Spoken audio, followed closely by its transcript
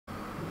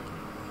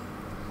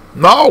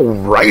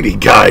Alrighty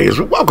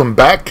guys, welcome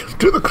back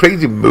to the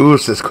Crazy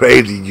MooSe's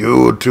Crazy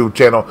YouTube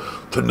channel.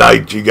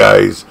 Tonight, you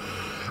guys,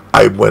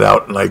 I went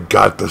out and I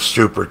got the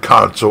Super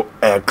Console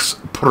X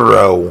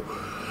Pro.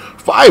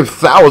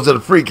 5,000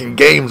 freaking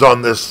games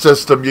on this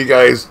system, you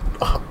guys.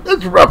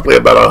 It's roughly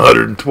about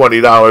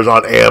 $120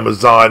 on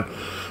Amazon.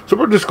 So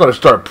we're just going to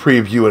start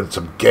previewing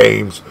some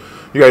games.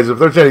 You guys, if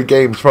there's any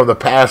games from the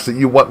past that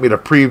you want me to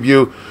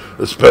preview,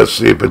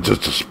 especially if it's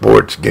just a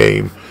sports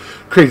game,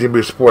 Crazy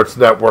MooSe Sports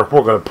Network,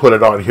 we're going to put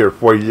it on here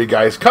for you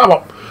guys. Come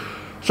on.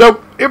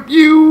 So, if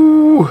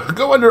you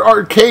go under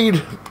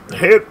Arcade,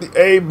 hit the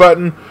A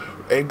button,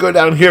 and go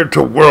down here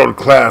to World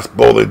Class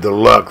Bowling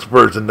Deluxe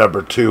version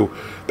number 2.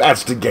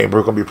 That's the game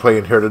we're going to be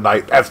playing here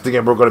tonight. That's the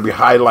game we're going to be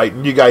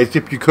highlighting. You guys,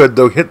 if you could,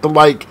 though, hit the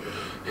like,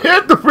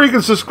 hit the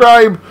freaking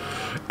subscribe.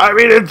 I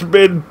mean, it's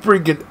been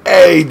freaking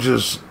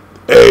ages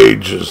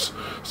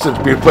since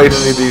we played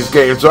any of these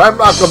games, so I'm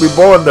not going to be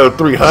bowling no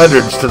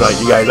 300s tonight,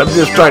 you guys. I'm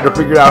just trying to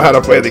figure out how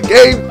to play the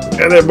game,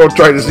 and then we'll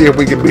try to see if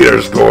we can beat our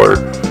score.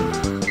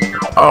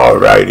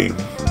 Alrighty.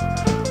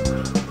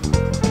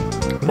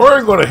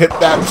 We're going to hit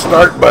that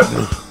start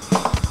button.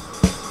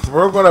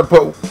 We're going to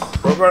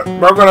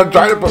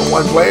try to put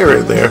one player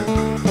in there.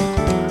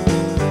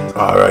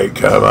 Alright,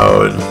 come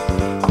on.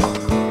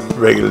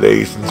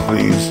 Regulations,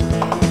 please.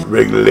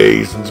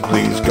 Regulations,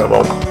 please, come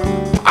on.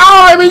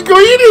 Oh, I mean, can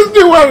you just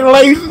do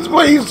regulations,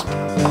 please?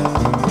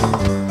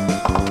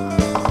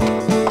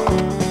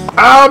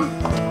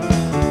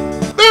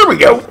 There we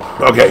go.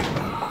 Okay.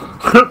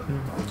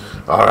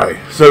 Alright,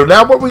 so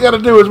now what we gotta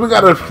do is we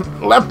gotta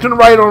left and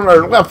right on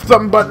our left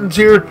thumb buttons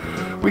here.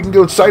 We can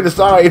go side to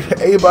side.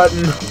 A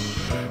button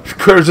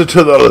curves it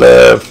to the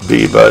left.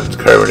 B button's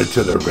curving it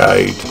to the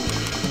right.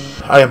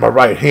 I am a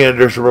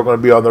right-hander, so we're gonna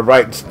be on the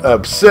right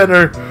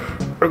center.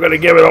 We're going to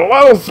give it a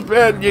little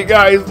spin, you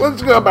guys.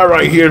 Let's go about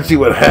right here and see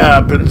what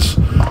happens.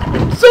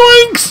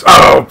 Zoinks!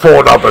 Oh,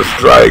 pulling off a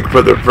strike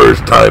for the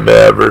first time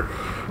ever.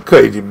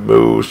 Crazy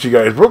MooSe, you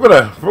guys. We're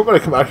gonna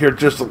come out here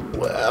just a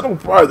little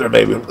farther,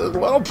 maybe. A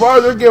little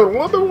farther, give it a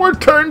little bit more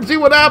turn, see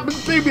what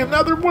happens. Maybe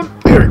another one.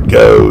 There it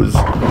goes.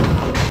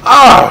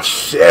 Oh,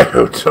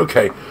 shoot.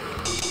 Okay.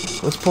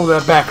 Let's pull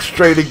that back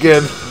straight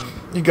again.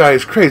 You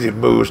guys, Crazy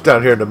MooSe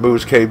down here in the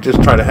MooSe Cave,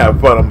 just trying to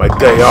have fun on my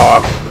day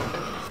off.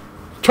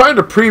 Trying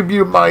to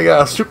preview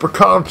my Super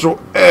Console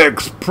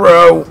X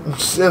Pro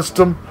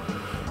system.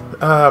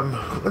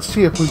 Let's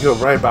see if we go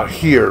right about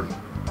here.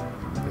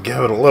 Give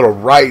it a little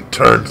right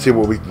turn, see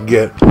what we can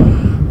get.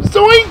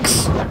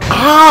 Zoinks!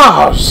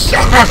 Ah,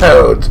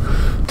 shout!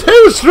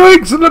 2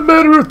 strikes in a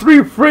matter of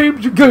 3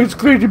 frames. You guys,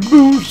 Crazy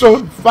MooSe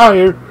on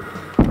fire.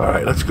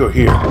 Alright, let's go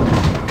here.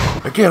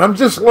 Again, I'm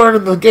just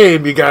learning the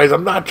game, you guys.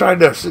 I'm not trying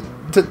to sit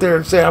there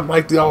and say I'm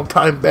like the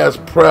all-time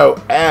best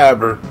pro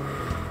ever.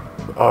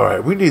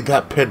 Alright, we need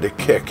that pin to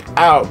kick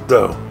out,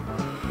 though.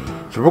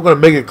 So we're going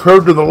to make it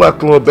curve to the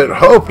left a little bit.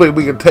 Hopefully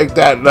we can take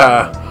that,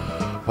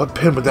 what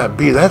pin would that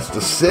be? That's the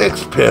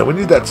 6 pin. We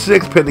need that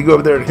 6 pin to go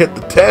over there and hit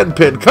the 10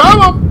 pin.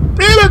 Come on!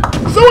 Hit it!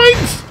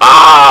 Swings!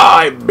 Ah,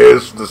 I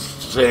missed the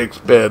 6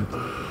 pin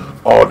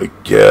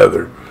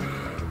altogether.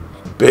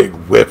 Big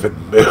whipping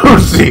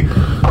MooSe.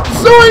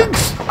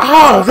 Swings!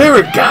 Oh, there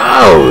it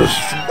goes!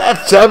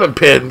 That 7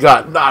 pin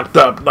got knocked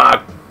up,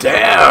 knocked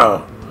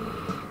down.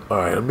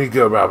 Alright, let me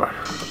go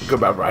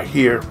about right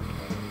here.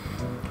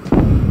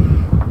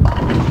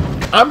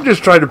 I'm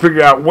just trying to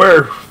figure out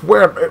where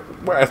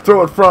I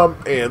throw it from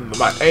and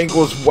my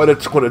angles, what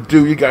it's going to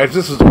do. You guys,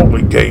 this is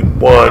only game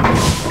 1.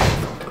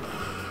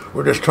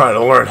 We're just trying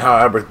to learn how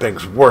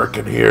everything's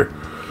working here.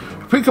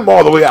 If we come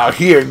all the way out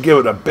here and give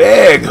it a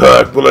big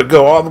hook, will it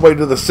go all the way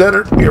to the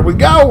center? Here we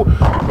go.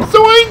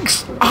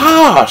 Zoinks!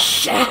 Ah,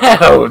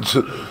 shout!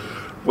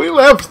 We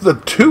left the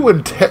 2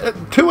 and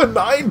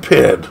 9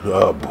 pin.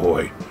 Oh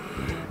boy.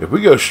 If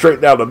we go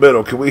straight down the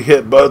middle, can we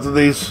hit both of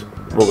these?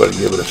 We're going to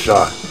give it a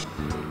shot.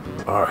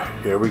 Alright,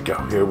 here we go.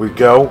 Here we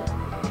go.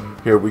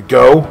 Here we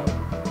go.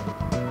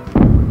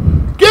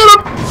 Get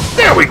him!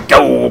 There we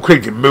go!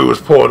 Crazy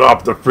MooSe pulling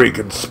off the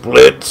freaking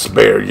split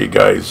spare, you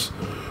guys.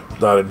 It's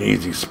not an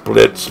easy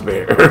split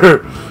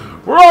spare.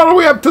 We're all the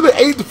way up to the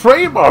 8th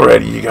frame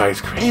already, you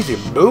guys. Crazy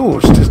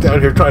MooSe just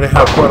down here trying to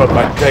have fun on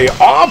my day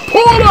off.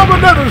 Pulling off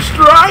another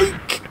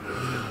strike!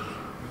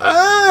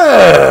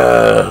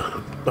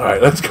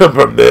 Alright, let's come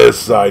from this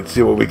side,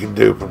 see what we can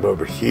do from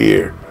over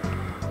here.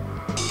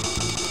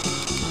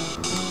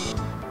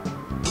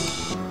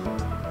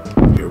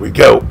 Here we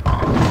go.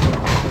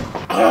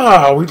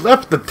 Ah, we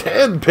left the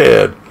 10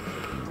 pin.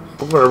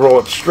 We're going to roll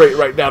it straight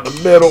right down the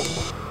middle.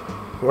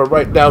 Or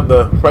right down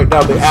the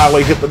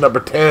alley, hit the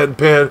number 10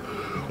 pin.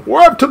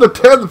 We're up to the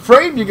 10th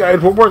frame, you guys.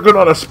 We're working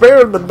on a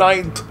spare in the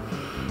 9th.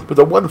 With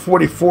a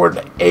 144 in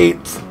the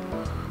 8th.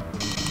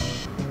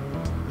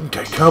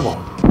 Okay, come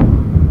on.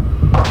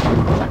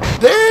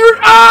 There!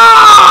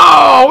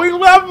 Oh! We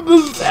left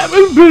the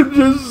 7 pin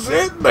just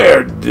sitting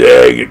there.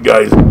 Dang it,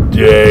 guys.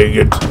 Dang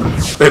it.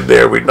 And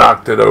there we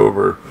knocked it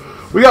over.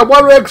 We got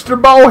 1 extra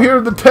ball here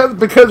in the 10th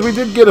because we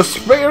did get a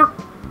spare.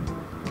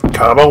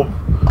 Come on.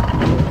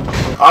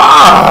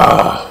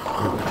 Ah!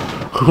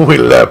 We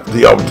left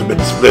the ultimate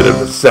split of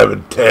the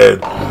 710.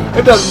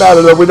 It doesn't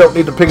matter though, we don't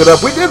need to pick it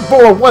up. We did pull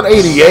a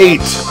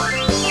 188.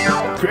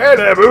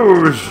 Creative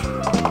ooze.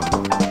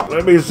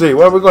 Let me see,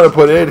 what are we going to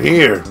put in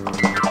here?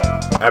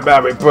 How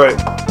about we put...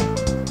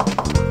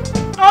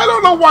 I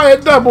don't know why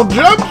it double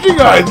jumps, you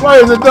guys. Why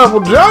is it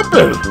double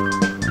jumping?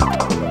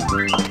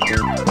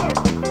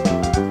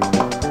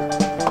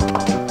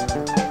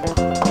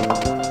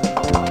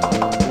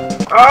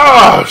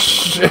 Oh,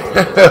 shoot.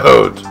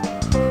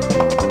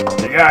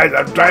 You guys,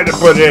 I'm trying to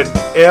put in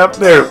up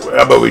there.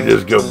 How about we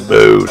just go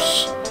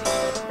MooSe?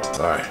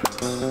 Alright.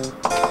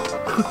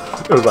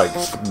 It was like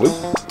swoop.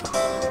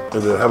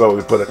 And then how about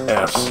we put an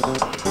S?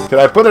 Can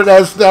I put an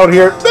S down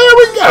here? There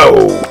we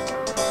go!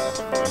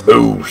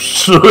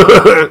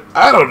 MooSe.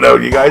 I don't know,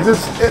 you guys.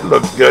 It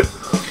looks good.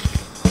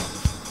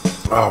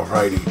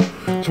 Alrighty.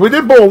 So we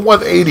did pull a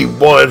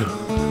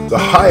 181. The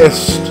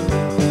highest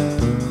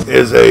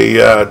is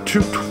a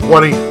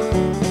 220.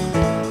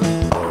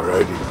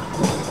 Alrighty.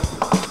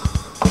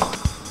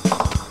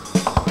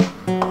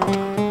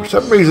 For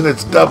some reason,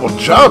 it's double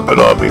jumping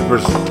on me.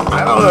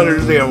 I don't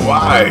understand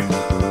why.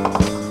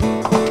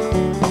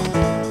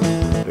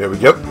 There we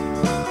go.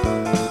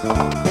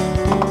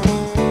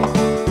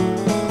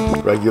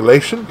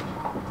 Regulation.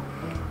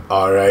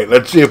 Alright,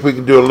 let's see if we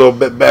can do a little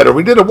bit better.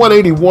 We did a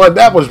 181.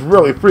 That was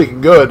really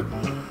freaking good.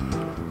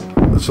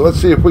 So let's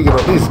see if we can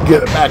at least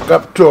get it back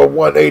up to a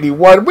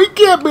 181. We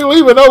can't be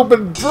leaving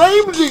open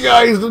frames, you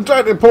guys. I'm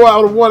trying to pull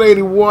out a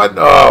 181.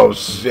 Oh,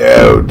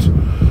 shoot.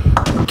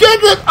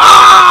 Get it!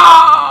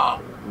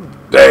 Oh!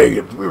 Dang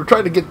it. We were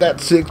trying to get that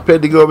 6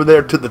 pin to go over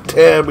there to the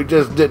 10. We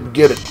just didn't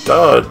get it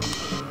done.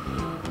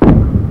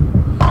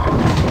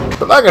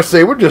 But like I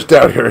say, we're just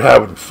out here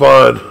having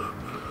fun.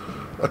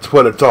 That's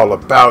what it's all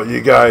about, you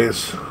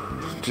guys.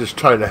 Just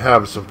trying to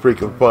have some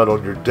freaking fun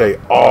on your day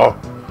off.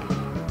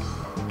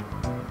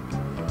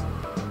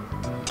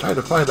 Trying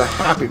to find a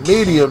happy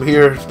medium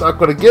here. It's not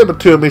going to give it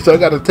to me, so I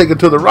got to take it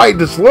to the right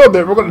just a little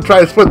bit. We're going to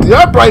try to split the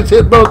uprights,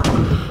 hit both.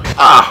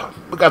 Ah,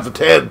 we got the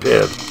 10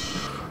 pin.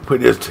 We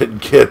just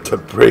didn't get the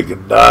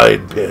freaking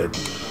 9 pin.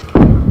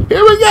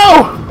 Here we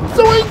go.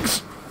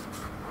 Zoinks.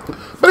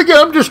 But again,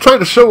 I'm just trying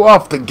to show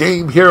off the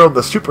game here on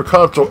the Super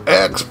Console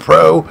X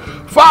Pro.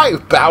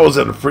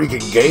 5,000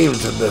 freaking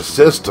games in this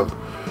system.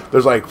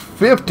 There's like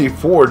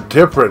 54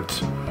 different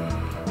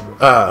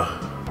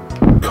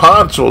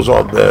consoles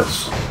on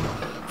this.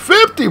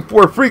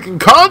 54 freaking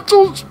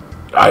consoles?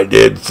 I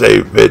did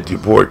say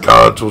 54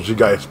 consoles, you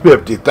guys.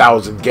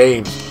 50,000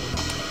 games.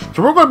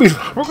 So we're gonna be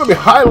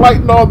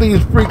highlighting all these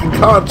freaking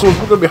consoles.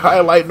 We're gonna be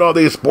highlighting all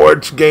these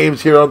sports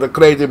games here on the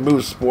Crazy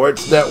MooSe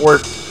Sports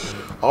Network.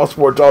 All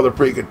sports all the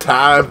freaking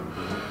time.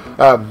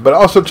 But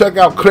also check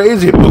out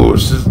Crazy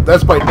MooSe.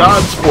 That's my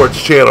non-sports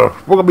channel.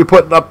 We're going to be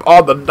putting up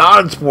all the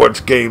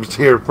non-sports games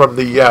here from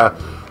the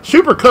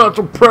Super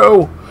Console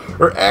Pro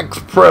or X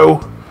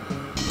Pro.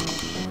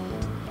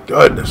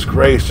 Goodness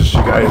gracious,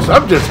 you guys.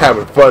 I'm just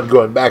having fun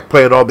going back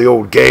playing all the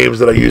old games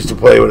that I used to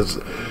play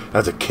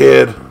as a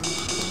kid.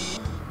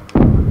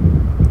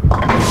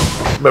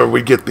 Remember,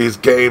 we get these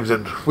games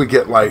and we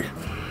get like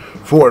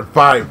 4 and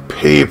 5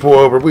 people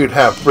over. We'd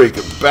have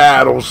freaking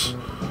battles.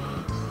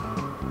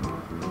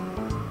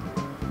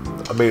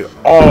 I mean,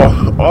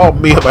 all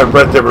me and my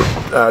friends ever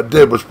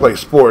did was play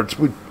sports.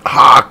 We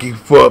hockey,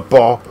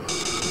 football,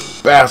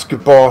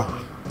 basketball,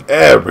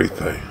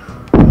 everything.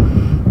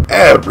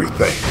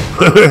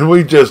 Everything.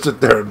 We just sit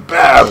there and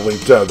battle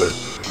each other.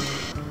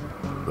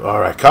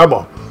 Alright, come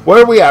on.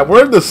 Where are we at?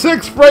 We're in the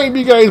 6th frame,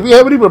 you guys. We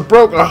haven't even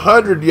broke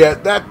 100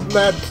 yet.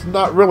 That's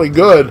not really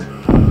good.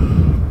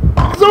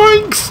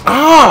 Zoinks!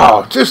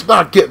 Oh, just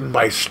not getting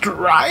my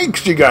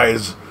strikes, you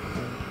guys.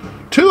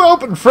 2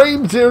 open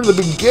frames here in the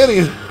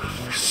beginning.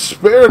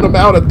 Sparing them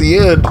out at the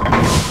end.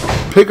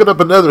 Picking up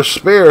another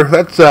spare.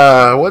 That's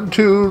 1,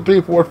 2,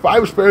 3, 4,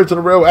 5 spares in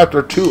a row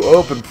after 2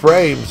 open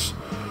frames.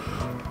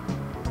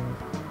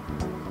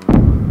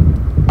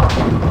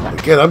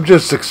 Again, I'm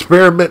just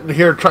experimenting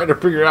here, trying to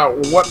figure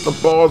out what the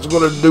ball's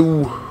going to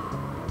do.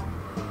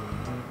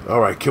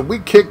 Alright, can we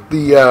kick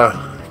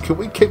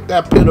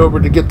that pin over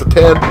to get the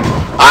 10?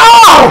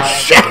 Oh,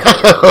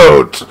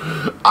 shoot!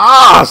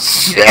 Ah,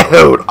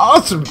 shoot!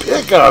 Awesome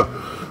pickup!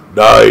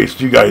 Nice,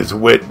 you guys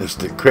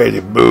witnessed it.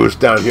 Crazy MooSe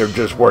down here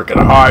just working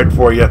hard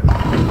for you.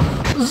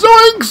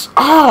 Zoinks!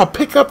 Oh,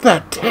 pick up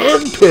that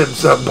 10 pin,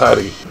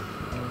 somebody.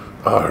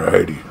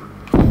 Alrighty.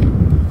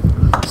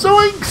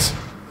 Zoinks!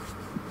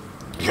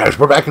 You guys,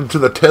 we're back into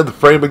the 10th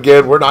frame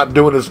again. We're not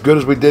doing as good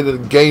as we did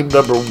in game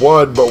number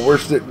 1, but we're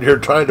sitting here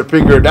trying to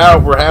figure it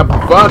out. We're having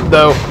fun,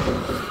 though.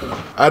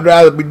 I'd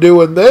rather be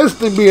doing this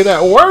than being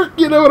at work,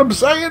 you know what I'm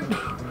saying?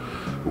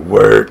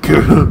 Work.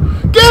 Get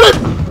it!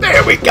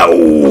 There we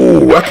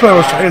go! That's what I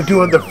was trying to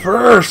do in the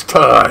first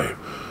time.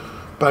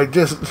 But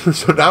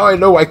so now I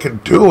know I can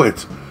do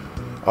it.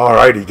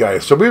 Alrighty,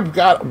 guys. So we've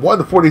got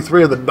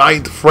 143 in the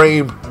 9th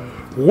frame.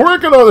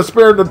 Working on the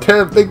spare in the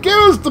 10th. They give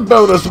us the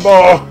bonus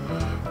ball.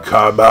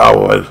 Come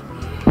on.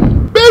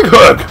 Big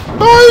hook.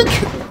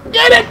 Boink!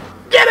 Get it!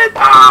 Get it!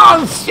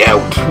 Oh,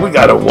 shoot! We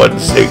got a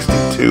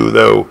 162,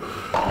 though.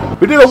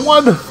 We did a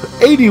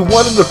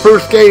 181 in the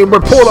first game. We're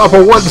pulling off a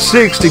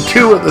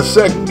 162 in the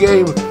second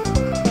game.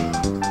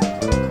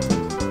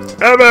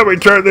 How about we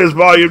turn this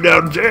volume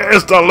down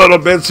just a little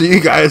bit so you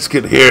guys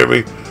can hear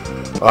me?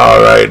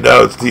 Alright,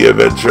 now it's the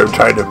adventure. I'm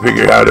trying to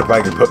figure out if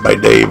I can put my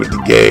name in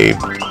the game.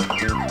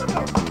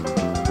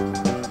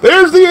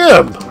 There's the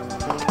M.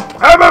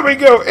 How about we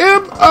go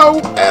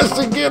M-O-S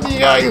again, you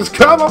guys?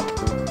 Come on.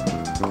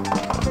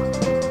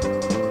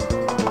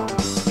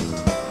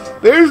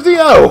 There's the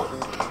O.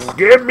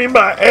 Give me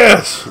my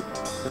S.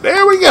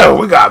 There we go.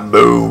 We got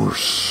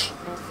MooSe.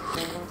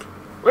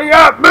 We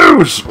got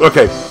MooSe.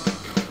 Okay.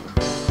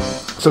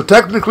 So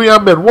technically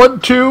I'm in 1,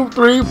 2,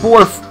 3,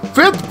 4,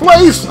 5th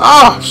place.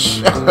 Oh,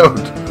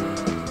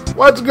 shoot.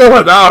 What's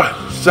going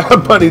on?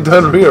 Somebody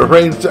done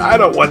rearranged it. I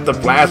don't want the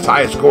blast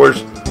high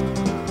scores.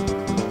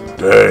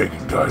 Dang,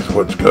 guys,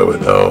 what's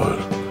going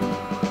on?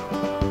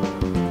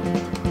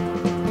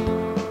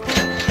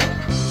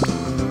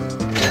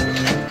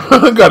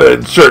 I've got to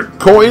insert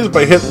coins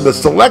by hitting the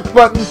select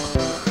button,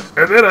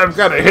 and then I've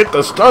got to hit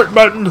the start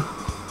button.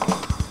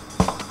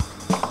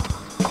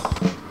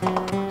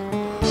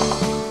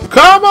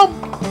 Come on!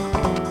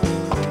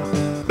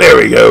 There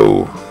we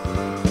go.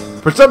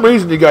 For some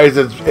reason, you guys,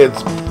 it's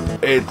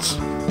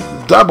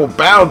double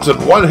bounce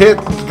and one hit.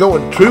 It's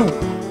going 2.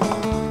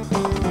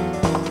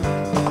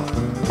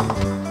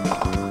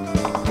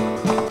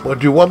 We'll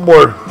do one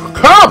more.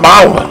 Come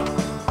on!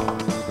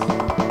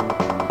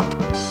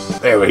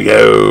 There we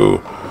go.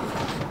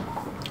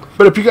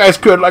 But if you guys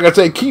could, like I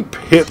say, keep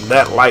hitting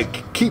that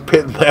like, keep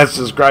hitting that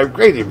subscribe.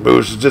 Crazy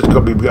MooSe is just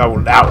going to be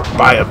going out and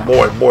buying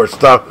more and more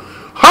stuff.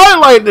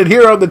 Highlighting it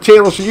here on the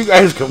channel so you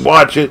guys can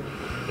watch it.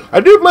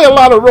 I do play a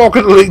lot of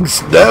Rocket League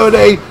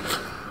nowadays.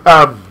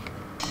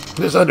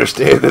 Just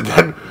understand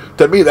that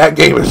to me that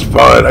game is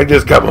fun. I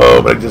just come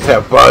home and I just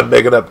have fun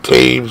making up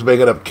teams,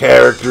 making up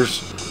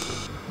characters.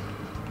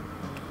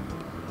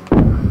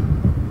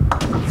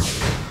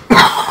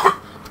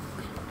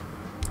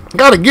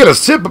 Gotta get a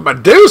sip of my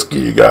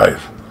dooski, you guys.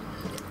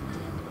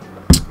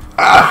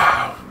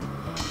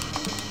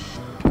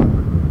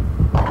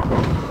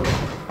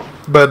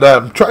 But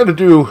I'm trying to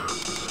do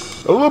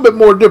a little bit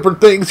more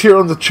different things here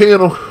on the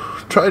channel.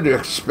 Trying to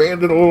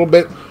expand it a little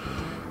bit.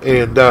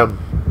 And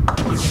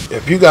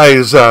if you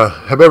guys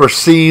have ever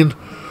seen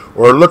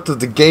or looked at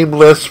the game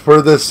list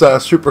for this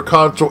Super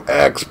Console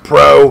X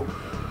Pro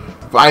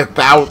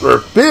 5,000 or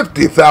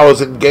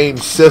 50,000 game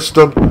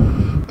system,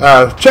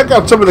 check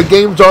out some of the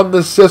games on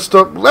this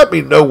system. Let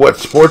me know what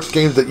sports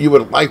games that you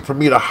would like for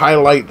me to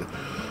highlight.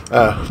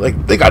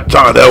 Like, they got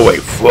John Elway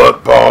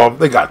football.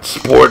 They got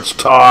sports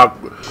talk,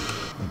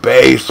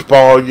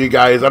 baseball, you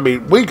guys. I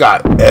mean, we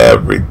got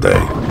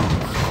everything.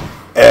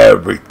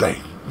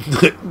 Everything.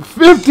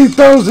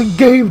 50,000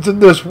 games in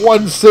this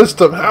one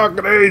system. How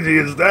crazy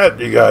is that,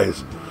 you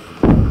guys?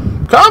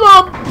 Come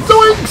on,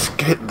 Zoinks!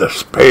 Get the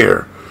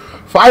spare.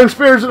 5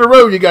 spares in a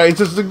row, you guys.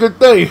 This is a good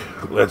thing.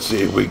 Let's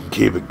see if we can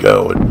keep it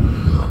going.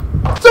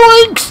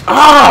 Zoinks!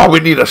 Ah, we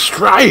need a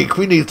strike.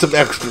 We need some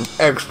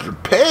extra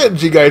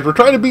pens, you guys. We're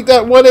trying to beat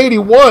that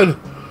 181.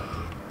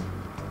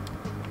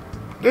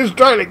 Just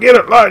trying to get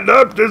it lined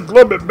up just a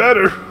little bit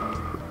better.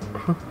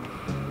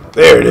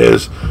 There it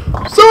is.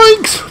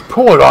 Zoinks!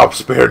 Pulling off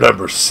spare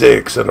number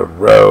 6 in a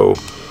row.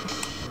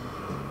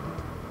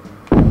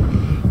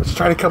 Let's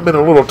try to come in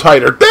a little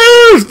tighter.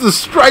 There's the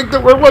strike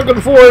that we're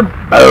looking for.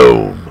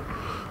 Boom.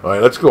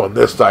 Alright, let's go on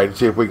this side and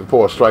see if we can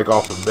pull a strike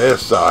off from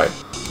this side.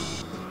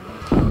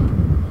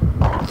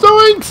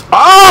 Zoinks!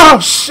 Oh,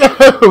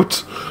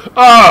 shoot!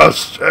 Oh,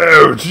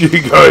 shoot,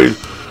 you guys.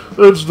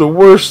 That's the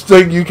worst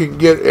thing you can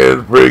get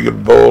in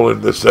friggin' bowling,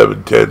 the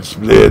 7-10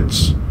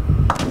 splits.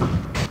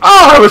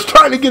 Oh, I was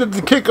trying to get it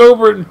to kick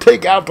over and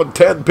take out the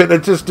 10 pin.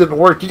 It just didn't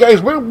work. You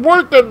guys, we're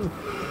working.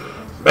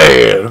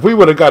 Man, if we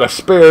would have got a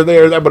spare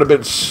there, that would have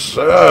been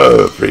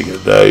so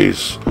freaking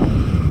nice.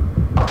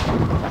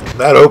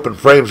 That open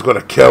frame's going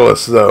to kill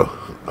us, though.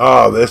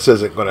 Oh, this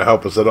isn't going to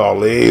help us at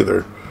all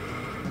either.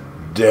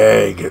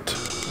 Dang it.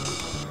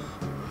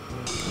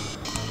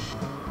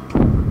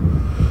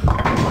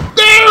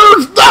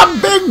 There's the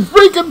big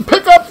freaking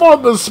pickup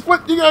on the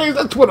split, you guys.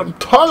 That's what I'm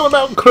talking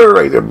about. Clear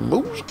right there.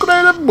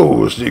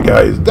 MooSe, you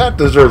guys. That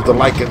deserves the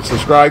like and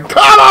subscribe.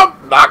 Come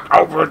on! Knock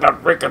over the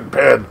freaking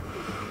pen.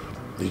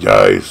 You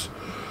guys,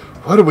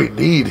 what do we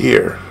need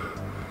here?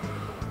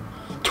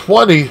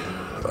 20.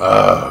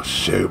 Oh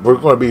shoot, we're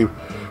going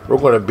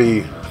to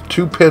be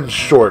 2 pins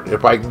short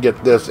if I can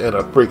get this in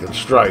a freaking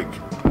strike.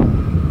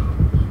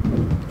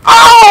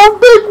 Oh,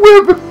 big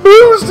whiffing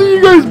MooSe,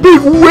 you guys,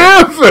 big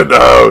whiffing.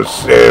 Oh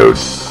shoot,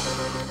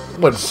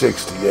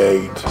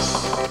 168.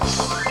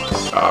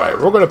 All right,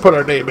 we're going to put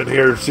our name in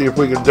here and see if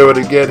we can do it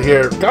again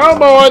here.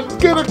 Come on,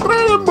 get a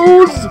clear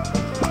MooSe.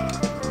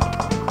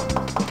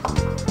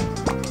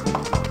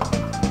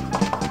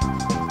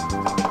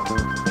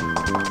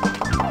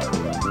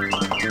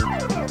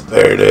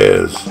 There it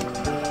is.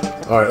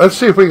 Alright, let's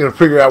see if we can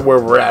figure out where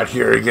we're at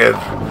here again.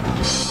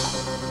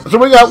 So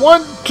we got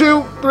 1,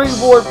 2, 3,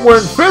 4. We're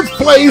in 5th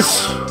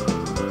place.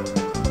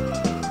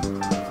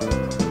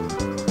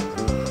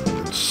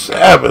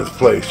 7th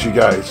place, you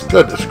guys.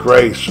 Goodness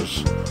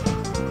gracious.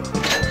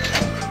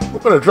 We're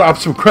going to drop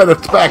some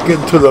credits back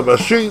into the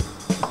machine.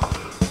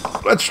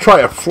 Let's try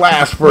a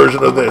Flash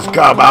version of this.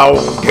 Come on,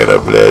 get a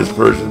Blizz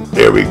version.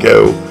 There we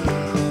go.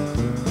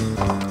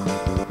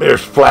 There's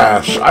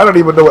Flash. I don't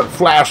even know what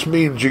Flash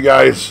means, you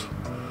guys.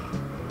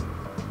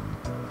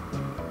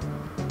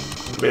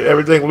 I mean,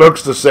 everything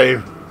looks the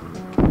same.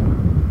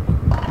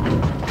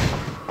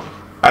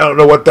 I don't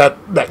know what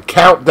that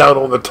countdown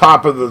on the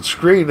top of the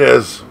screen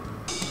is.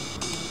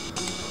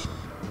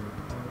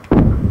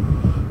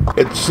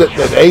 It's sitting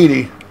at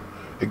 80.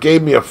 It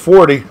gave me a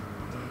 40.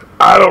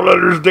 I don't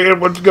understand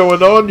what's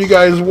going on, you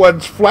guys.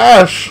 What's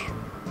Flash?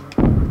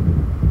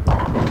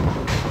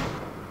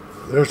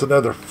 There's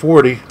another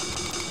 40.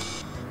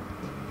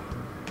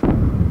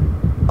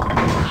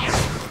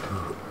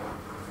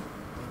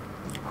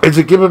 Is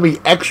it giving me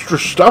extra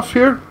stuff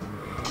here?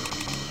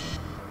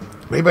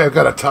 Maybe I've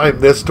got to time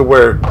this to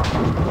where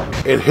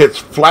it hits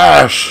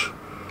Flash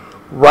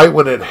right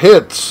when it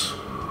hits.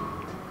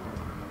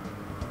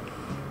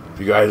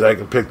 You guys, I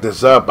can pick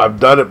this up.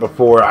 I've done it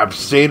before. I've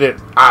seen it.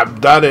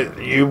 I've done it.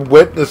 You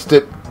witnessed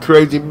it.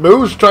 Crazy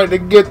MooSe trying to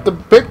get the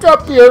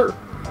pickup here.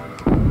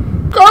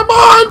 Come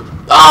on!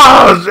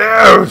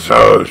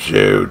 Oh,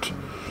 shoot.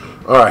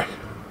 Alright.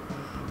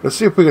 Let's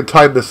see if we can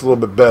time this a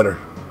little bit better.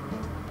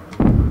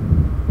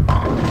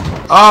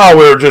 Oh,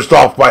 we were just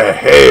off by a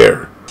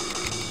hair.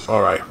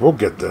 Alright, we'll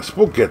get this.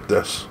 We'll get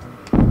this.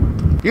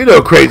 You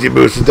know Crazy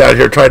MooSe is down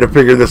here trying to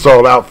figure this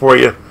all out for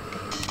you.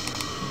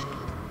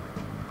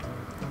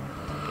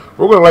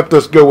 We're going to let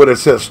this go when it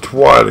says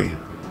 20.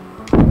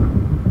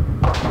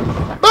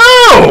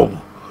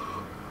 Boom!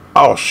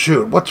 Oh,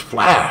 shoot. What's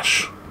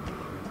Flash?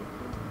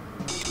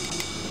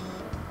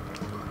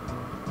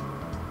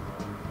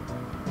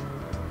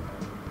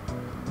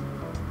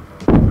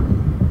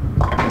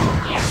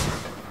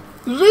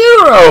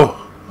 Zero!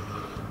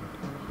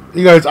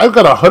 You guys, I've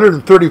got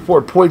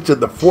 134 points in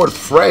the 4th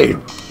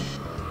frame.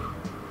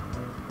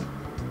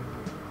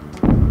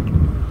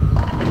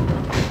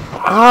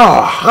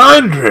 Oh,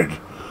 100!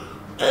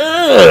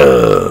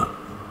 Ugh.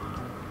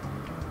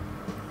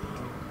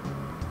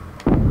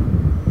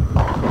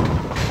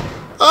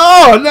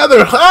 Oh,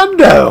 another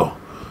hundo!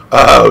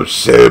 Oh,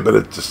 shit, but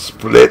it's a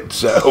split,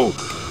 so...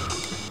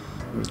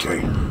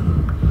 Okay.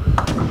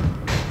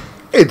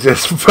 It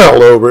just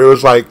fell over. It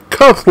was like,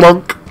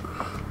 cufflunk.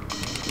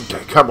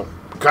 Okay, come on.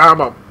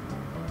 Come on.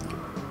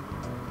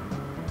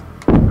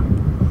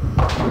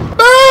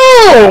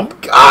 Boom!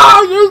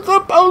 God, you're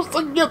supposed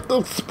to get the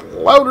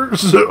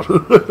exploders.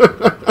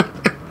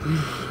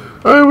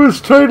 I was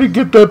trying to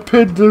get that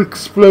pin to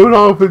explode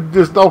off and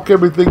just knock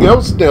everything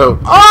else down.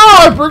 Oh,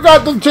 I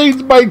forgot to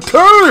change my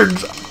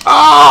turns.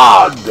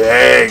 Ah, oh,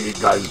 dang it,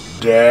 guys.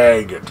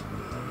 Dang it.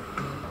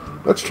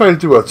 Let's try to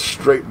do a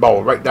straight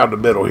ball right down the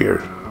middle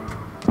here.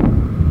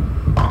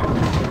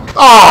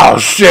 Oh,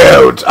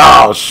 shoot.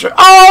 Oh, shoot.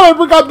 Oh, I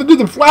forgot to do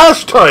the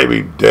Flash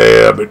timing.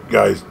 Damn it,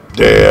 guys.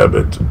 Damn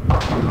it.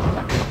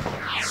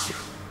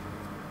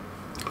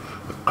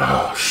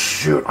 Oh,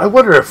 shoot. I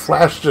wonder if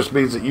Flash just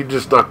means that you're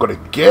just not going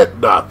to get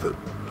nothing.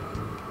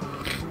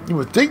 You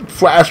would think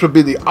Flash would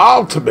be the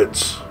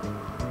ultimates.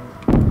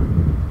 There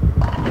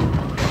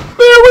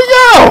we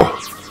go.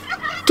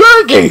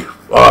 Turkey.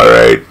 All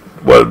right.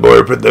 One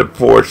more for the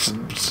four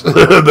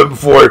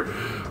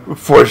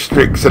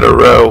streaks in a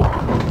row.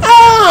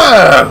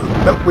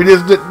 Nope, we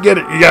just didn't get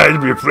it. You guys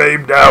be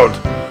flamed out.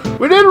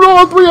 We did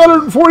roll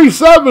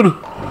 347.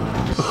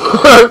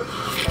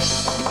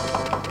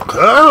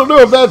 I don't know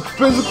if that's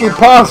physically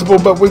possible,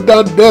 but we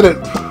done did it.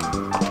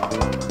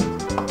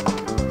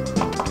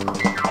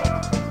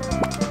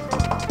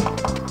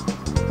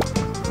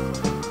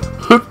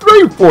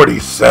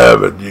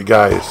 $347, you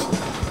guys.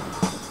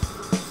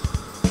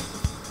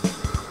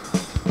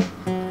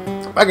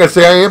 Like I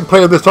say, I am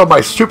playing this on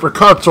my Super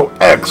Console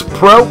X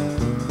Pro.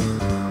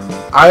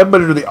 I am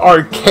under the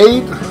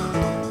arcade.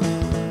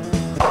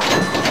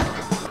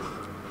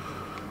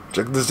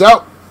 Check this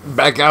out.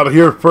 Back out of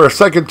here for a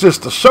second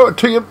just to show it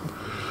to you.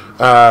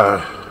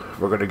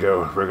 We're gonna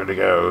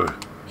go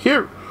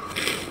here.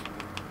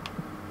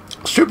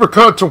 Super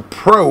Console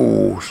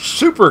Pro,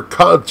 Super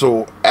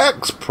Console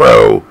X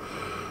Pro,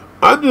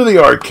 under the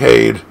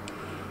arcade,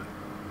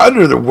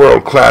 under the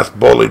World Class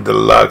Bowling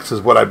Deluxe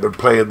is what I've been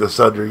playing this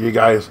under, you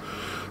guys.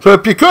 So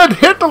if you could,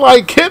 hit the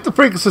like, hit the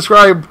freaking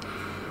subscribe.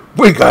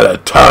 We got a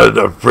ton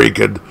of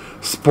freaking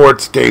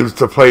sports games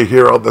to play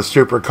here on the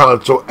Super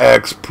Console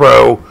X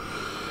Pro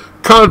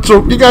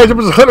console. You guys, it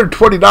was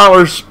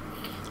 $120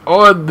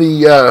 on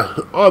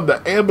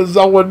the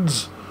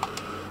Amazons.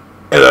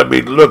 And I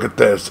mean, look at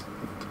this.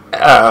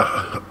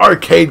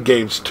 Arcade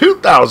games,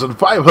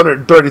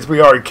 2,533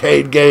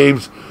 arcade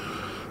games,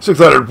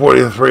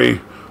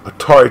 643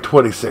 Atari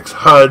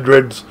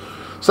 2600s,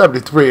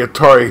 73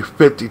 Atari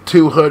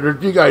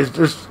 5200. You guys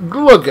just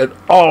look at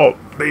all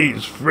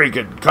these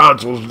freaking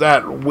consoles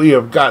that we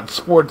have got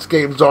sports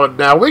games on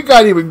now. We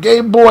got even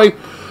Game Boy.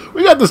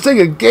 We got this thing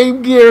in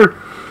Game Gear.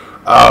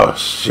 Oh,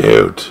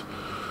 shoot.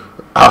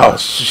 Oh,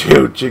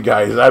 shoot, you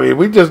guys. I mean,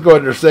 we just go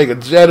under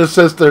Sega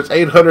Genesis. There's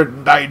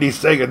 890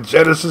 Sega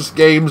Genesis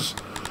games.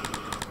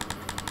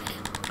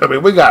 I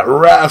mean, we got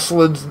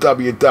wrestling's,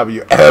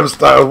 WWF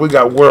styles. We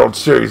got World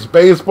Series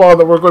Baseball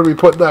that we're going to be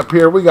putting up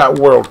here. We got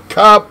World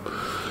Cup,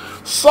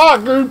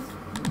 soccer.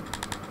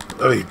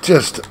 I mean,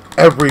 just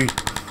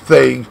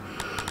everything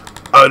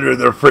under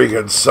the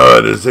freaking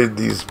sun is in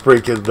these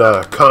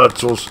freaking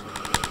consoles.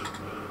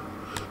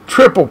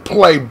 Triple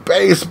play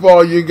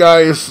baseball, you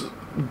guys.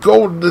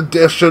 Golden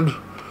edition.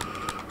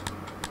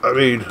 I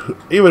mean,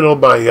 even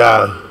on my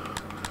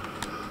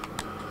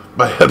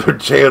my other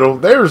channel,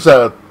 there's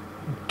a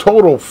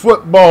total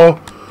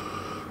football,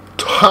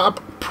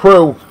 top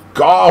pro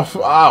golf.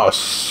 Oh,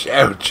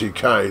 shoot, you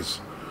guys.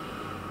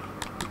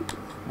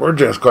 We're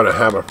just going to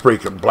have a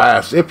freaking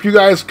blast. If you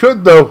guys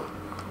could, though.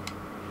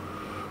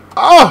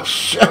 Oh,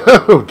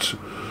 shoot.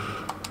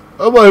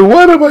 I'm like,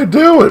 what am I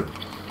doing?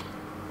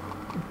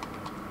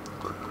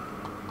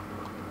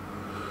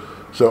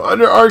 So,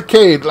 under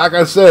arcade, like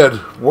I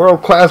said,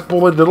 World Class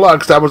Bowling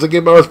Deluxe. That was the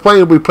game I was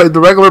playing. We played the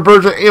regular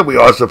version, and we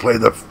also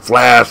played the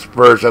Flash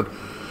version.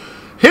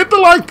 Hit the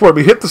like for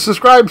me. Hit the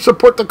subscribe.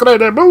 Support the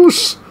great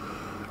MooSe.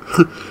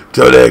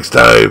 Till next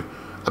time,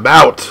 I'm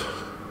out.